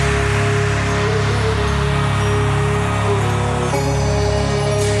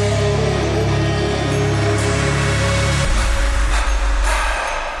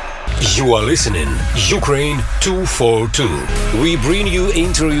You are listening Ukraine 242. We bring you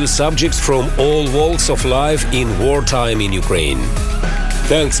interview subjects from all walks of life in wartime in Ukraine.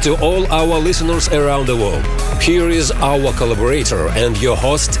 Thanks to all our listeners around the world. Here is our collaborator and your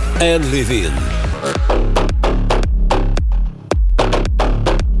host, Anne Levin.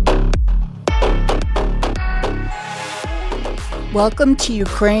 Welcome to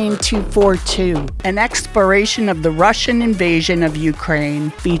Ukraine 242, an exploration of the Russian invasion of Ukraine,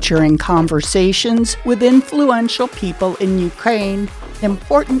 featuring conversations with influential people in Ukraine,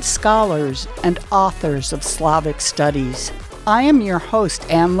 important scholars, and authors of Slavic studies. I am your host,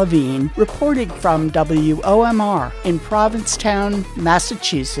 Anne Levine, reporting from WOMR in Provincetown,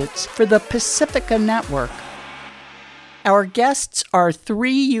 Massachusetts, for the Pacifica Network. Our guests are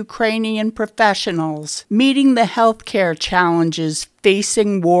three Ukrainian professionals meeting the healthcare challenges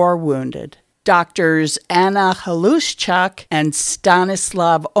facing war wounded. Doctors Anna Halushchuk and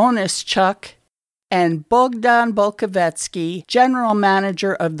Stanislav Onischuk, and Bogdan Bolkovetsky, General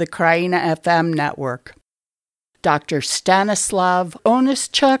Manager of the Kraina FM network. Dr. Stanislav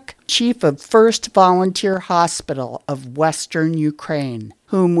Onischuk, Chief of 1st Volunteer Hospital of Western Ukraine,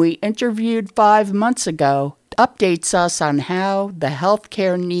 whom we interviewed 5 months ago, updates us on how the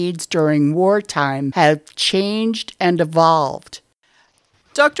healthcare needs during wartime have changed and evolved.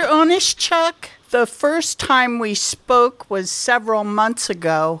 Dr. Onischuk, the first time we spoke was several months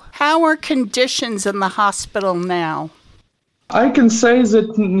ago. How are conditions in the hospital now? I can say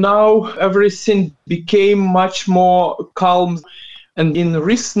that now everything became much more calm. And in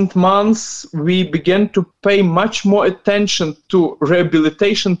recent months, we began to pay much more attention to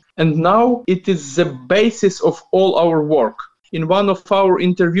rehabilitation. And now it is the basis of all our work. In one of our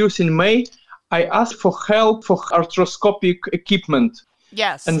interviews in May, I asked for help for arthroscopic equipment.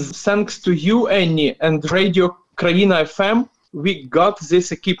 Yes. And thanks to you, Annie, and Radio Kraina FM, we got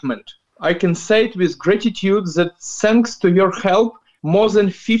this equipment. I can say it with gratitude that thanks to your help, more than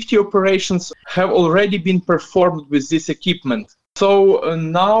 50 operations have already been performed with this equipment. So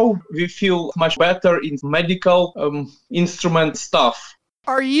now we feel much better in medical instrument stuff.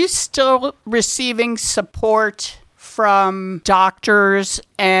 Are you still receiving support from doctors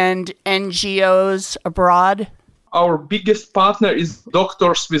and NGOs abroad? Our biggest partner is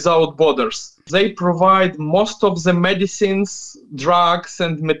Doctors Without Borders. They provide most of the medicines, drugs,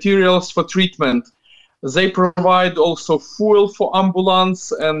 and materials for treatment. They provide also fuel for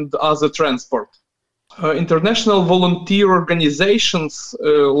ambulance and other transport. International volunteer organizations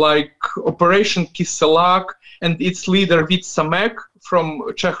like Operation Kiselak and its leader Vít Samek from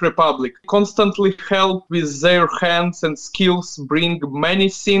Czech Republic constantly help with their hands and skills bring many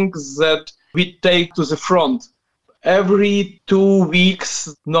things that we take to the front. Every 2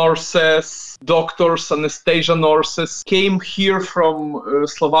 weeks, nurses, doctors, anesthesia nurses came here from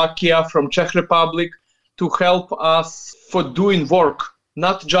Slovakia, from Czech Republic to help us for doing work.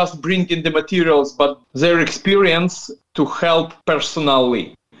 Not just bringing the materials, but their experience to help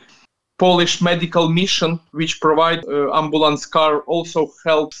personally. Polish medical mission, which provide ambulance car, also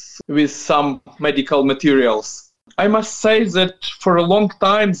helps with some medical materials. I must say that for a long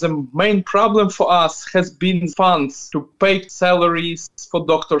time, the main problem for us has been funds to pay salaries for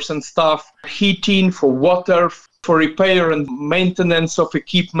doctors and staff, heating, for water, for repair and maintenance of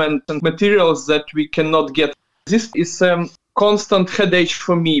equipment and materials that we cannot get. This is constant headache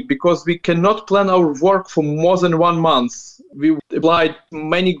for me because we cannot plan our work for more than 1 month. We applied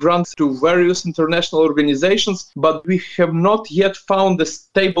many grants to various international organizations, but we have not yet found a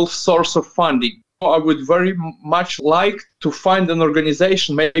stable source of funding. I would very much like to find an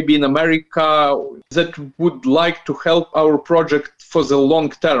organization, maybe in America, that would like to help our project for the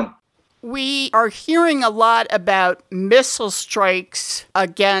long term. We are hearing a lot about missile strikes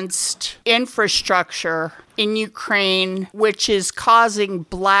against infrastructure in Ukraine, which is causing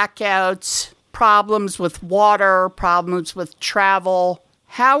blackouts, problems with water, problems with travel.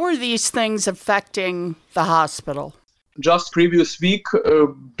 How are these things affecting the hospital? Just previous week, a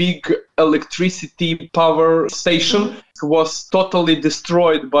big electricity power station was totally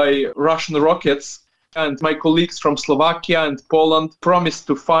destroyed by Russian rockets. And my colleagues from Slovakia and Poland promised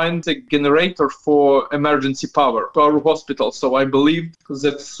to find a generator for emergency power to our hospital. So I believe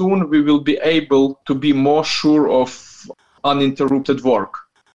that soon we will be able to be more sure of uninterrupted work.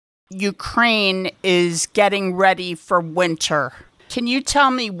 Ukraine is getting ready for winter. Can you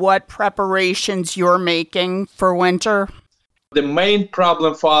tell me what preparations you're making for winter? The main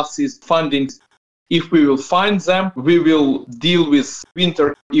problem for us is funding. If we will find them, we will deal with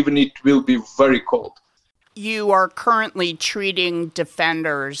winter, even it will be very cold. You are currently treating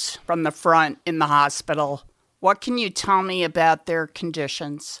defenders from the front in the hospital. What can you tell me about their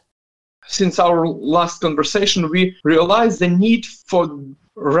conditions? Since our last conversation, we realized the need for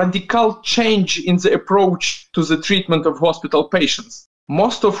radical change in the approach to the treatment of hospital patients,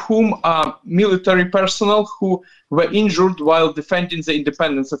 most of whom are military personnel who were injured while defending the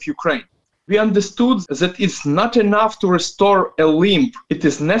independence of Ukraine. We understood that it's not enough to restore a limb, it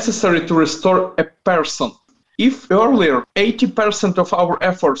is necessary to restore a person. If earlier 80% of our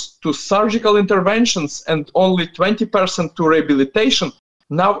efforts to surgical interventions and only 20% to rehabilitation,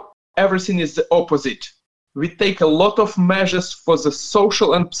 now everything is the opposite. We take a lot of measures for the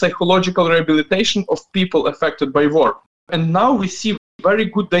social and psychological rehabilitation of people affected by war. And now we see very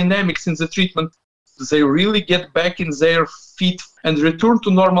good dynamics in the treatment. They really get back in their feet and return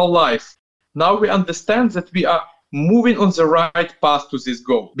to normal life. Now we understand that we are moving on the right path to this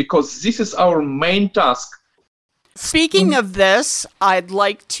goal, because this is our main task. Speaking of this, I'd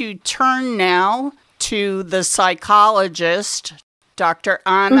like to turn now to the psychologist, Dr.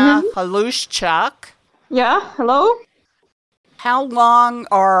 Anna Halushchak. Yeah, hello. How long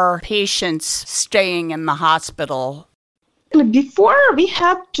are patients staying in the hospital? Before, we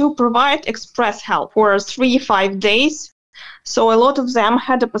had to provide express help for 3-5 days. So a lot of them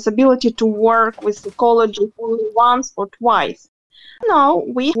had the possibility to work with psychology only once or twice. Now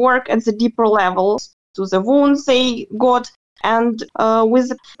we work at the deeper levels to the wounds they got, and with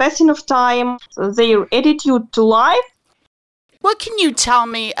the passing of time, their attitude to life. What can you tell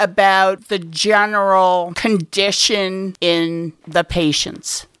me about the general condition in the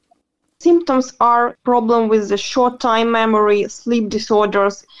patients? Symptoms are problem with the short-time memory, sleep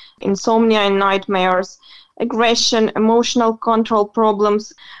disorders, insomnia and nightmares, aggression, emotional control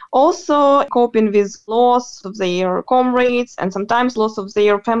problems, also coping with loss of their comrades and sometimes loss of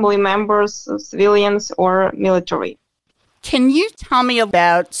their family members, civilians or military. Can you tell me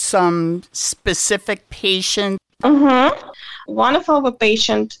about some specific patients? One of our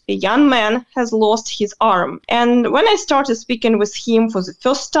patients, a young man, has lost his arm. And when I started speaking with him for the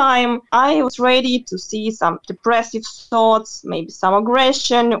first time, I was ready to see some depressive thoughts, maybe some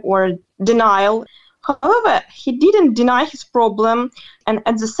aggression or denial. However, he didn't deny his problem, and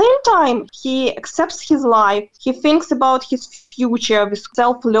at the same time, he accepts his life. He thinks about his future with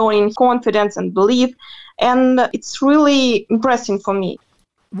self-learning, confidence, and belief, and it's really impressive for me.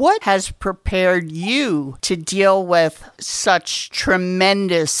 What has prepared you to deal with such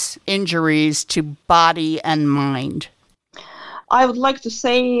tremendous injuries to body and mind? I would like to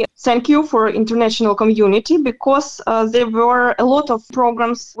say thank you for international community, because there were a lot of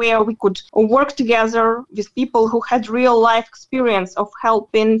programs where we could work together with people who had real life experience of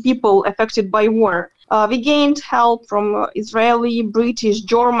helping people affected by war. We gained help from Israeli, British,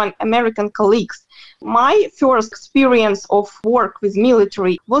 German, American colleagues. My first experience of work with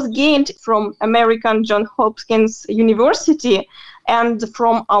military was gained from American Johns Hopkins University and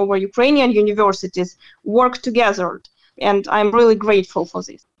from our Ukrainian universities work together. And I'm really grateful for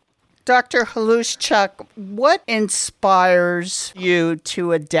this. Dr. Halushchak, what inspires you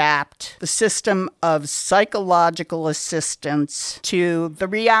to adapt the system of psychological assistance to the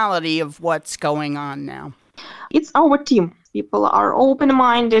reality of what's going on now? It's our team. People are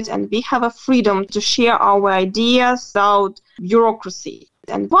open-minded and we have a freedom to share our ideas without bureaucracy.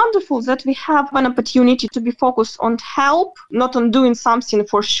 And wonderful that we have an opportunity to be focused on help, not on doing something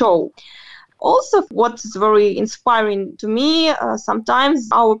for show. Also, what's very inspiring to me, sometimes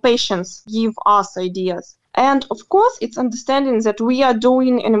our patients give us ideas. And of course, it's understanding that we are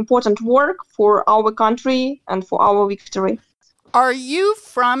doing an important work for our country and for our victory. Are you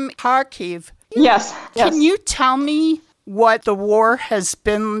from Kharkiv? Yes. Can you tell me what the war has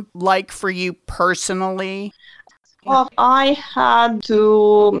been like for you personally? Well, I had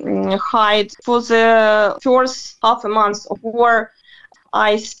to hide for the first half a month of war.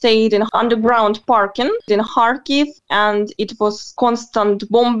 I stayed in underground parking in Kharkiv, and it was constant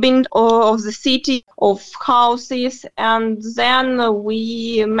bombing of the city, of houses. And then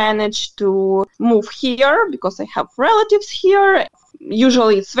we managed to move here because I have relatives here.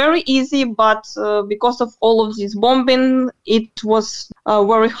 Usually it's very easy, but because of all of this bombing, it was a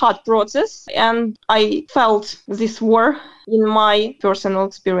very hard process. And I felt this war in my personal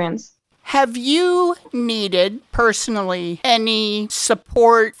experience. Have you needed personally any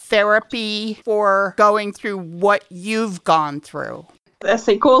support therapy for going through what you've gone through? As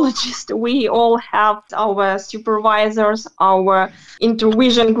psychologists, we all have our supervisors, our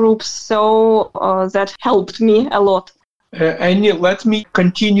intervision groups, so that helped me a lot. Annie, let me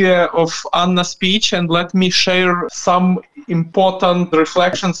continue of Anna's speech and let me share some important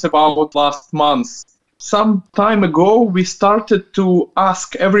reflections about last month. Some time ago, we started to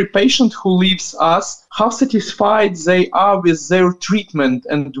ask every patient who leaves us how satisfied they are with their treatment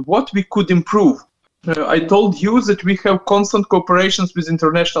and what we could improve. I told you that we have constant cooperations with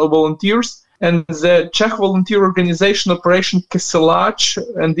international volunteers, and the Czech volunteer organization Operation Kyselach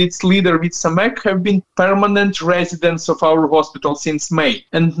and its leader Vitsamek have been permanent residents of our hospital since May.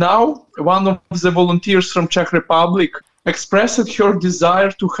 And now one of the volunteers from Czech Republic expressed her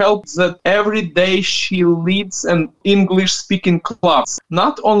desire to help that every day she leads an English-speaking club,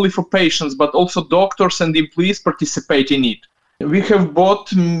 not only for patients, but also doctors and employees participate in it. We have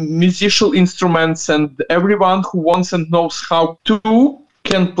bought musical instruments, and everyone who wants and knows how to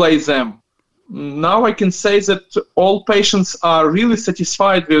can play them. Now I can say that all patients are really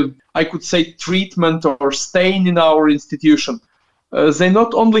satisfied with, I could say, treatment or staying in our institution. They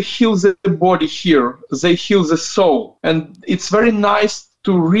not only heal the body here, they heal the soul. And it's very nice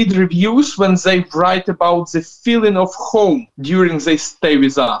to read reviews when they write about the feeling of home during their stay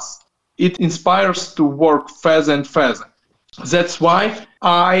with us. It inspires to work further and further. That's why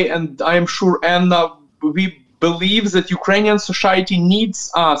I am sure Anna, we believe that Ukrainian society needs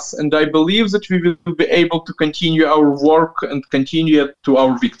us, and I believe that we will be able to continue our work and continue to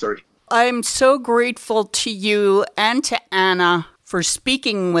our victory. I'm so grateful to you and to Anna for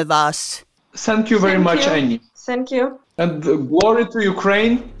speaking with us. Thank you very much, Annie. Thank you. And glory to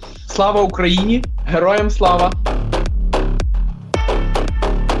Ukraine. Slava Україні. Героям слава.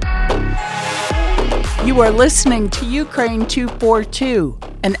 You are listening to Ukraine 242,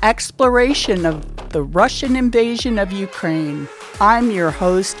 an exploration of the Russian invasion of Ukraine. I'm your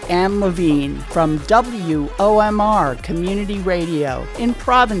host, Anne Levine, from WOMR Community Radio in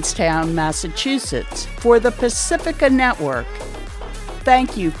Provincetown, Massachusetts, for the Pacifica Network.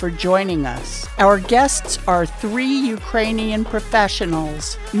 Thank you for joining us. Our guests are 3 Ukrainian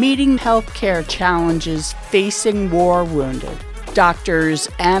professionals meeting healthcare challenges facing war wounded. Doctors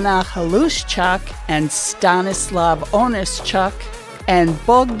Anna Halushchuk and Stanislav Onischuk, and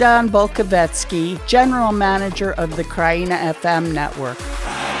Bogdan Volkovetsky, General Manager of the Kraina FM network.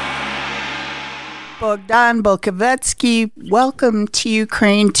 Bogdan Volkovetsky, welcome to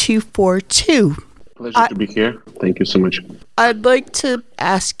Ukraine 242. Pleasure to be here. Thank you so much. I'd like to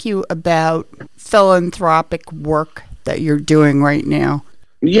ask you about philanthropic work that you're doing right now.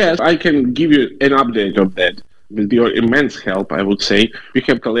 Yes, I can give you an update of that. With your immense help, I would say, we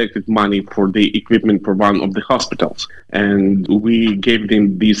have collected money for the equipment for one of the hospitals. And we gave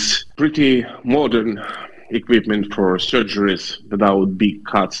them this pretty modern equipment for surgeries without big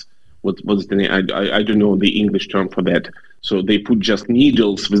cuts. What's the name? I don't know the English term for that. So they put just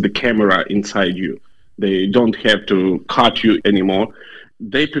needles with the camera inside you. They don't have to cut you anymore.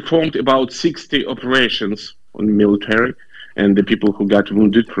 They performed about 60 operations on the military and the people who got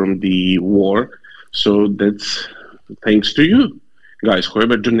wounded from the war. So that's thanks to you, guys.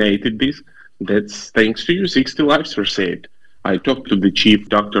 Whoever donated this, that's thanks to you. 60 lives were saved. I talked to the chief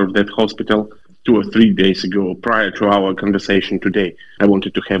doctor of that hospital 2 or 3 days ago, prior to our conversation today. I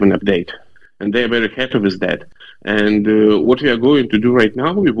wanted to have an update. And they're very happy with that. And what we are going to do right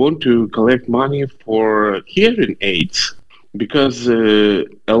now, we want to collect money for hearing aids. Because a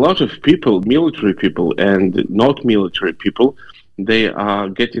lot of people, military people and not military people, they are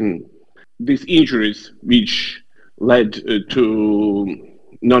getting these injuries which led to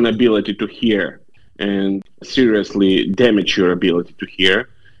non-ability to hear and seriously damage your ability to hear.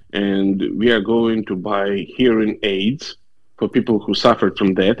 And we are going to buy hearing aids for people who suffered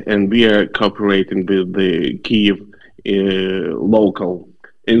from that. And we are cooperating with the Kyiv local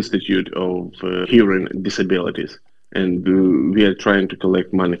Institute of Hearing Disabilities. And we are trying to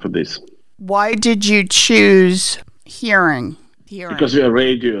collect money for this. Why did you choose hearing? Because we are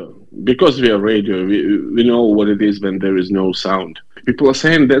radio. Because we are radio, we know what it is when there is no sound. People are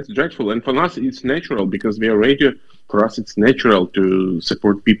saying that's dreadful, and for us it's natural because we are radio. For us, it's natural to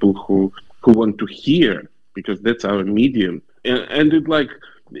support people who want to hear because that's our medium. And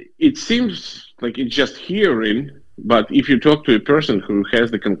it seems like it's just hearing, but if you talk to a person who has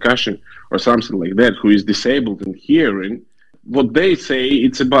the concussion or something like that, who is disabled in hearing, what they say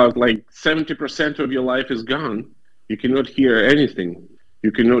it's about 70% of your life is gone. You cannot hear anything.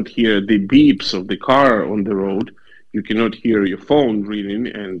 You cannot hear the beeps of the car on the road. You cannot hear your phone ringing,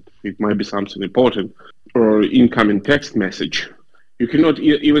 and it might be something important, or incoming text message. You cannot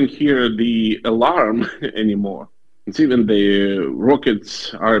even hear the alarm anymore. It's even the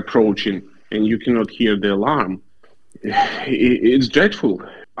rockets are approaching, and you cannot hear the alarm. It's dreadful.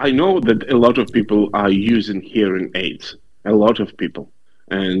 I know that a lot of people are using hearing aids. A lot of people.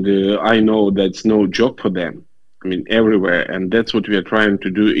 And I know that's no joke for them. I mean, everywhere. And that's what we are trying to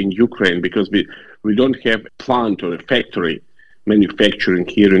do in Ukraine, because we don't have a plant or a factory manufacturing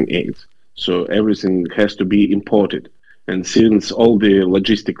hearing aids. So everything has to be imported. And since all the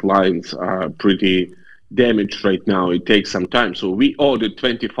logistic lines are pretty damaged right now, it takes some time. So we ordered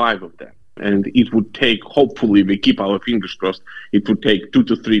 25 of them. And it would take, hopefully, we keep our fingers crossed, it would take 2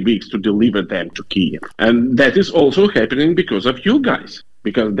 to 3 weeks to deliver them to Kiev. And that is also happening because of you guys,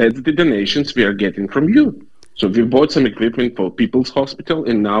 because that's the donations we are getting from you. So we bought some equipment for People's Hospital,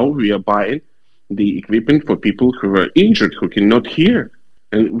 and now we are buying the equipment for people who are injured, who cannot hear.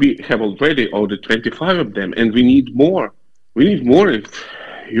 And we have already ordered 25 of them, and we need more. We need more. If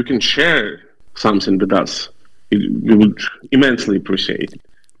you can share something with us, we would immensely appreciate it.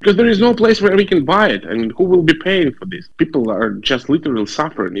 Because there is no place where we can buy it. I mean, who will be paying for this? People are just literally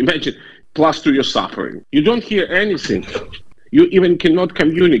suffering. Imagine, plus to your suffering. You don't hear anything. You even cannot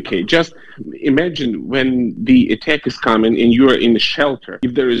communicate. Just imagine when the attack is coming and you are in a shelter,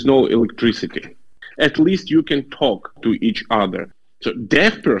 if there is no electricity. At least you can talk to each other. So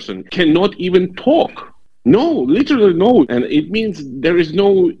deaf person cannot even talk. No, literally no. And it means there is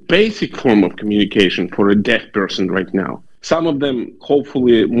no basic form of communication for a deaf person right now. Some of them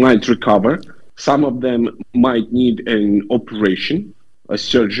hopefully might recover. Some of them might need an operation, a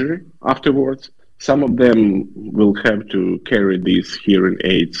surgery afterwards. Some of them will have to carry these hearing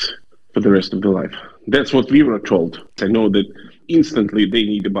aids for the rest of their life. That's what we were told. I know that instantly they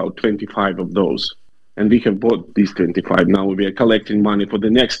need about 25 of those. And we have bought these 25. Now we are collecting money for the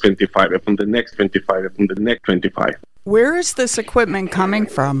next 25, and from the next 25, and from the next 25. Where is this equipment coming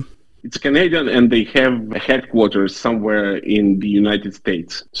from? It's Canadian, and they have a headquarters somewhere in the United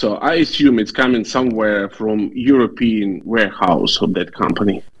States. So I assume it's coming somewhere from European warehouse of that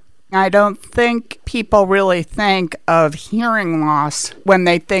company. I don't think people really think of hearing loss when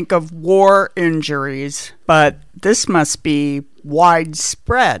they think of war injuries, but this must be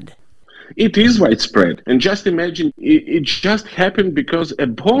widespread. It is widespread. And just imagine, it just happened because a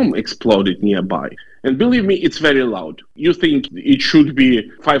bomb exploded nearby. And believe me, it's very loud. You think it should be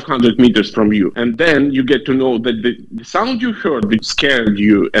 500 meters from you. And then you get to know that the sound you heard that scared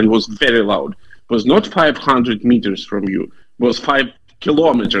you and was very loud was not 500 meters from you, was 5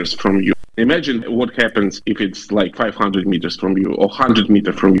 kilometers from you. Imagine what happens if it's like 500 meters from you or 100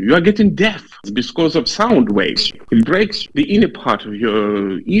 meters from you. You are getting deaf. It's because of sound waves. It breaks the inner part of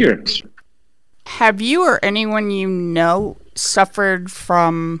your ears. Have you or anyone you know suffered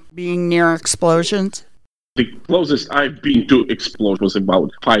from being near explosions? The closest I've been to explosion was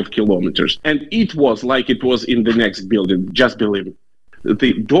about 5 kilometers. And it was like it was in the next building, just believe me.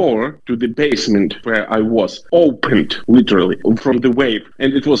 The door to the basement where I was opened, literally, from the wave.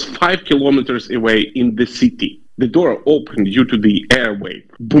 And it was 5 kilometers away in the city. The door opened due to the air wave.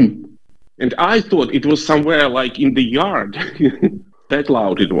 Boom. And I thought it was somewhere like in the yard. That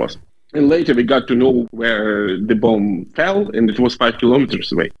loud it was. And later we got to know where the bomb fell, and it was 5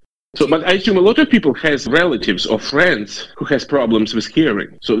 kilometers away. So, but I assume a lot of people has relatives or friends who has problems with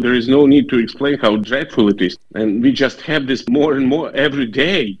hearing. So there is no need to explain how dreadful it is. And we just have this more and more every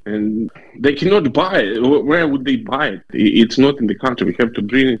day. And they cannot buy it. Where would they buy it? It's not in the country. We have to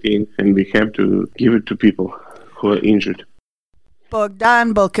bring it in, and we have to give it to people who are injured.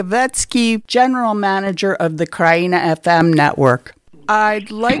 Bogdan Bolkovetsky, General Manager of the Kraina FM Network.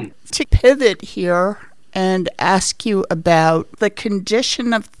 I'd like to pivot here and ask you about the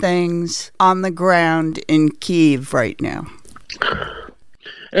condition of things on the ground in Kyiv right now.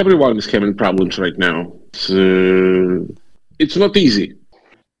 Everyone is having problems right now. It's not easy.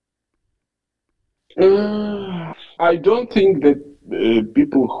 I don't think that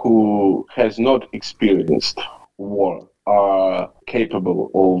people who has not experienced war are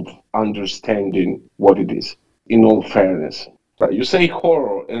capable of understanding what it is, in all fairness. You say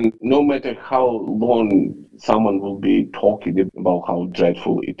horror, and no matter how long someone will be talking about how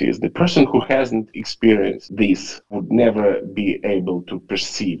dreadful it is, the person who hasn't experienced this would never be able to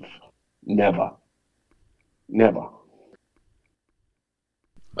perceive. Never. Never.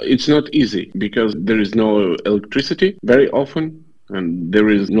 It's not easy because there is no electricity very often, and there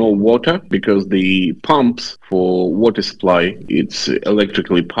is no water because the pumps for water supply, it's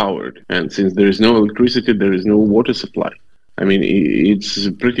electrically powered. And since there is no electricity, there is no water supply. I mean, it's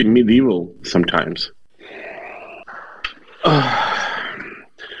pretty medieval sometimes.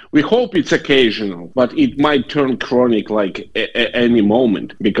 We hope it's occasional, but it might turn chronic like any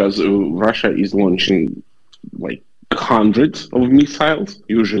moment because Russia is launching like hundreds of missiles,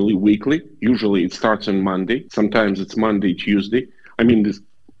 usually weekly. Usually it starts on Monday. Sometimes it's Monday, Tuesday. I mean, these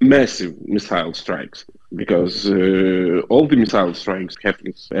massive missile strikes. because all the missile strikes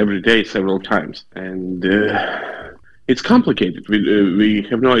happens every day, several times, and it's complicated. We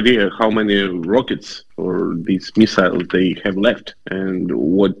have no idea how many rockets or these missiles they have left and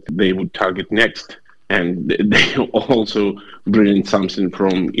what they would target next. And they also bring in something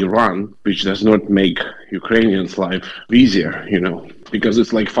from Iran, which does not make Ukrainians' life easier, because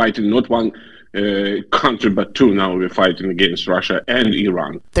it's like fighting not one country but two. Now we're fighting against Russia and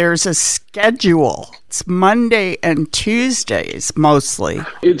Iran. There's a schedule. It's Monday and Tuesdays mostly.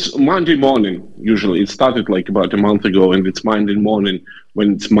 It's Monday morning, usually. It started like about a month ago, and it's Monday morning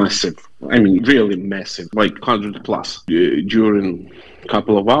when it's massive. I mean, really massive, like 100 plus during a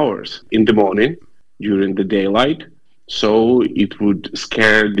couple of hours in the morning. During the daylight, so it would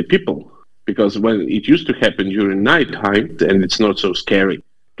scare the people. Because when it used to happen during nighttime, and it's not so scary,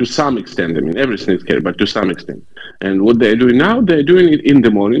 to some extent. I mean, everything is scary, but to some extent. And what they're doing now, they're doing it in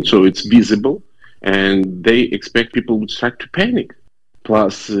the morning, so it's visible, and they expect people would start to panic.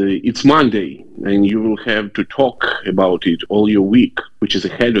 Plus, it's Monday, and you will have to talk about it all your week, which is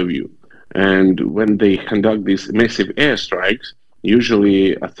ahead of you. And when they conduct these massive airstrikes,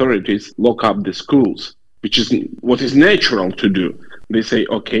 usually authorities lock up the schools, which is what is natural to do. They say,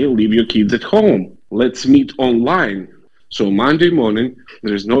 okay, leave your kids at home. Let's meet online. So Monday morning,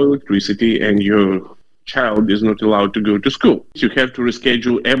 there's no electricity and your child is not allowed to go to school. You have to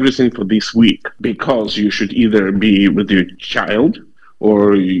reschedule everything for this week because you should either be with your child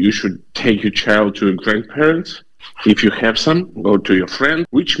or you should take your child to your grandparents if you have some, or to your friend,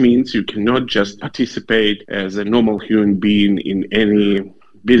 which means you cannot just participate as a normal human being in any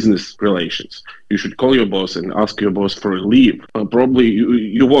business relations. You should call your boss and ask your boss for a leave. Probably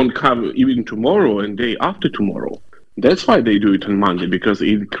you won't come even tomorrow and day after tomorrow. That's why they do it on Monday, because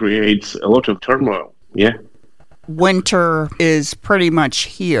it creates a lot of turmoil. Yeah. Winter is pretty much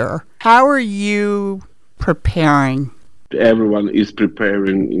here. How are you preparing? Everyone is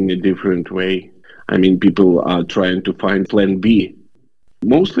preparing in a different way. I mean, people are trying to find plan B.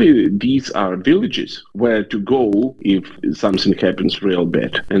 Mostly these are villages where to go if something happens real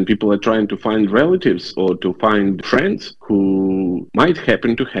bad. And people are trying to find relatives or to find friends who might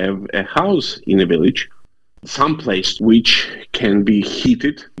happen to have a house in a village, some place which can be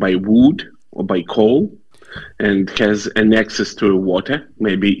heated by wood or by coal and has an access to water,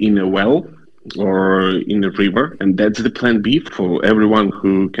 maybe in a well or in a river. And that's the plan B for everyone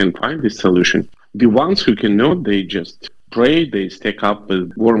who can find this solution. The ones who cannot, they just pray, they stack up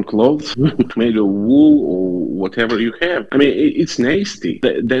with warm clothes made of wool or whatever you have. I mean, it's nasty.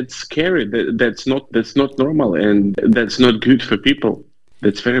 That's scary. That's not normal, and that's not good for people.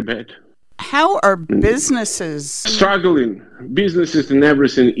 That's very bad. How are businesses struggling? Businesses and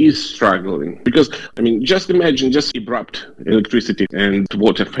everything is struggling because, I mean, just imagine just abrupt electricity and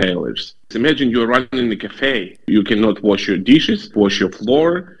water failures. Imagine you're running a cafe. You cannot wash your dishes, wash your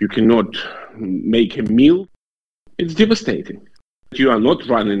floor. You cannot make a meal. It's devastating. You are not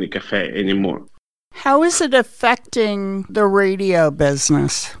running a cafe anymore. How is it affecting the radio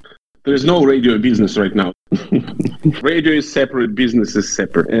business? There is no radio business right now. Radio is separate, business is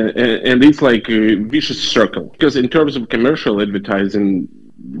separate. And it's like a vicious circle. Because in terms of commercial advertising,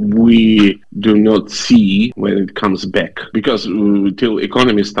 we do not see when it comes back. Because till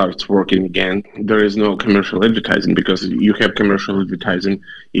economy starts working again, there is no commercial advertising. Because you have commercial advertising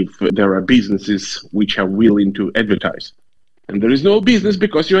if there are businesses which are willing to advertise. And there is no business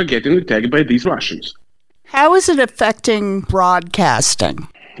because you are getting attacked by these Russians. How is it affecting broadcasting?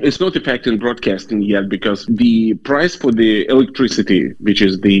 It's not affecting broadcasting yet because the price for the electricity, which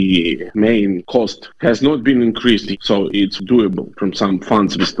is the main cost, has not been increased. So it's doable from some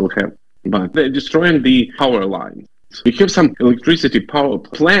funds we still have. But they're destroying the power line. We have some electricity power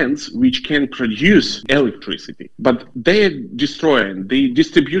plants which can produce electricity, but they're destroying the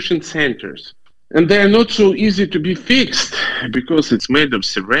distribution centers. And they are not so easy to be fixed because it's made of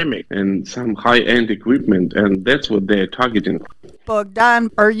ceramic and some high-end equipment, and that's what they're targeting.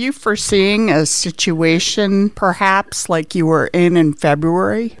 Bogdan, are you foreseeing a situation perhaps like you were in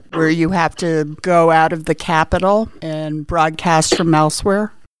February where you have to go out of the capital and broadcast from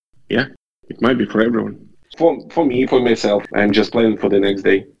elsewhere? Yeah, it might be for everyone. For me, for myself, I'm just planning for the next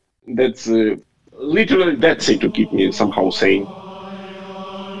day. That's literally that's it to keep me somehow sane.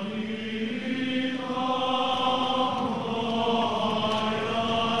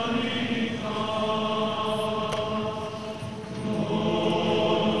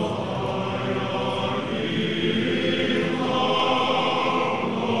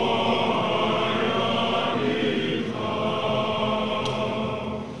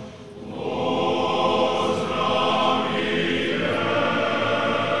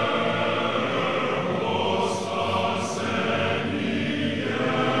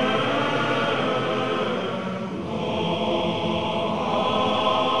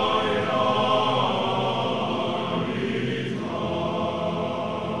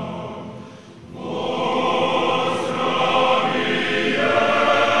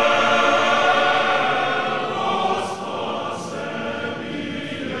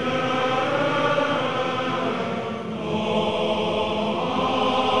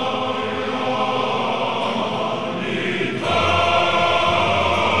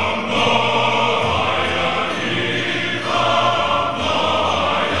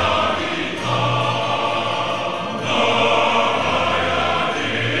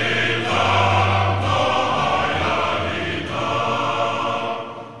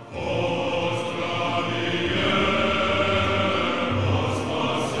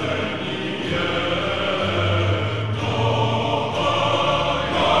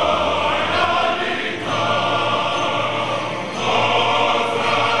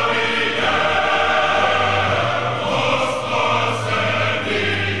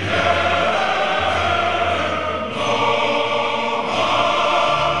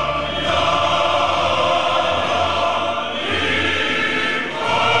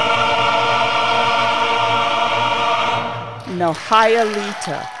 Ohaya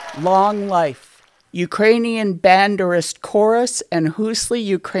Lita, Long Life, Ukrainian Banderist Chorus and Husli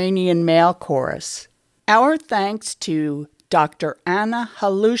Ukrainian Male Chorus. Our thanks to Dr. Anna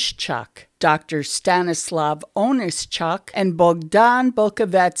Halushchuk, Dr. Stanislav Onischuk, and Bogdan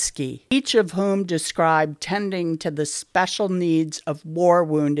Bukovetsky, each of whom described tending to the special needs of war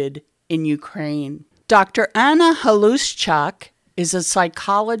wounded in Ukraine. Dr. Anna Halushchuk is a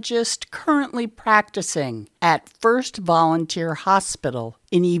psychologist currently practicing at First Volunteer Hospital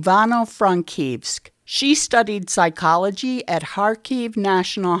in Ivano-Frankivsk. She studied psychology at Kharkiv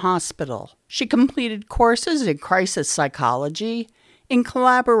National Hospital. She completed courses in crisis psychology in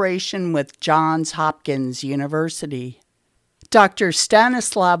collaboration with Johns Hopkins University. Dr.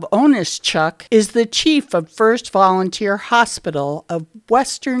 Stanislav Onischuk is the chief of First Volunteer Hospital of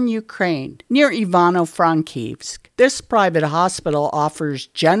Western Ukraine, near Ivano-Frankivsk. This private hospital offers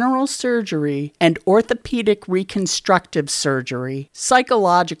general surgery and orthopedic reconstructive surgery,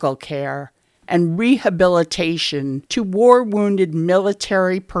 psychological care, and rehabilitation to war-wounded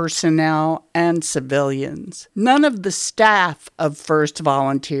military personnel and civilians. None of the staff of First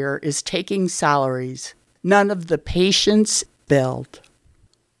Volunteer is taking salaries. None of the patients billed.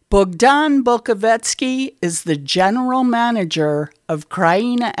 Bogdan Bukovetsky is the general manager of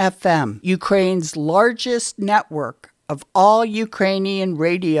Kraina FM, Ukraine's largest network of all Ukrainian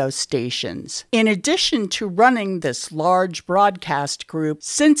radio stations. In addition to running this large broadcast group,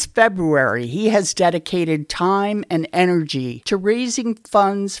 since February, he has dedicated time and energy to raising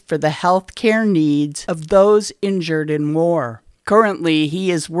funds for the health care needs of those injured in war. Currently, he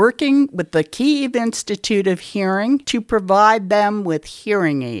is working with the Kyiv Institute of Hearing to provide them with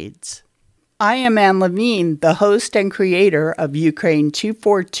hearing aids. I am Anne Levine, the host and creator of Ukraine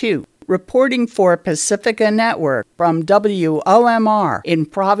 242. Reporting for Pacifica Network from WOMR in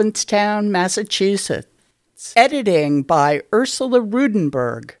Provincetown, Massachusetts. Editing by Ursula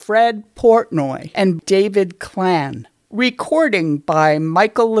Rudenberg, Fred Portnoy, and David Klan. Recording by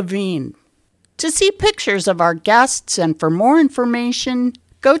Michael Levine. To see pictures of our guests and for more information,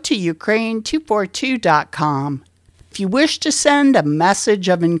 go to Ukraine242.com. If you wish to send a message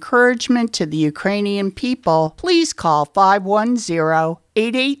of encouragement to the Ukrainian people, please call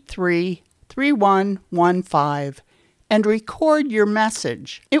 510-883-3115 and record your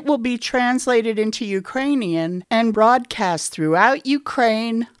message. It will be translated into Ukrainian and broadcast throughout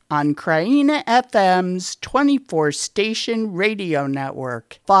Ukraine on Kraina FM's 24-station radio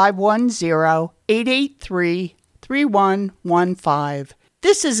network, 510-883-3115.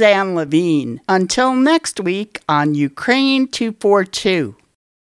 This is Anne Levine. Until next week on Ukraine 242.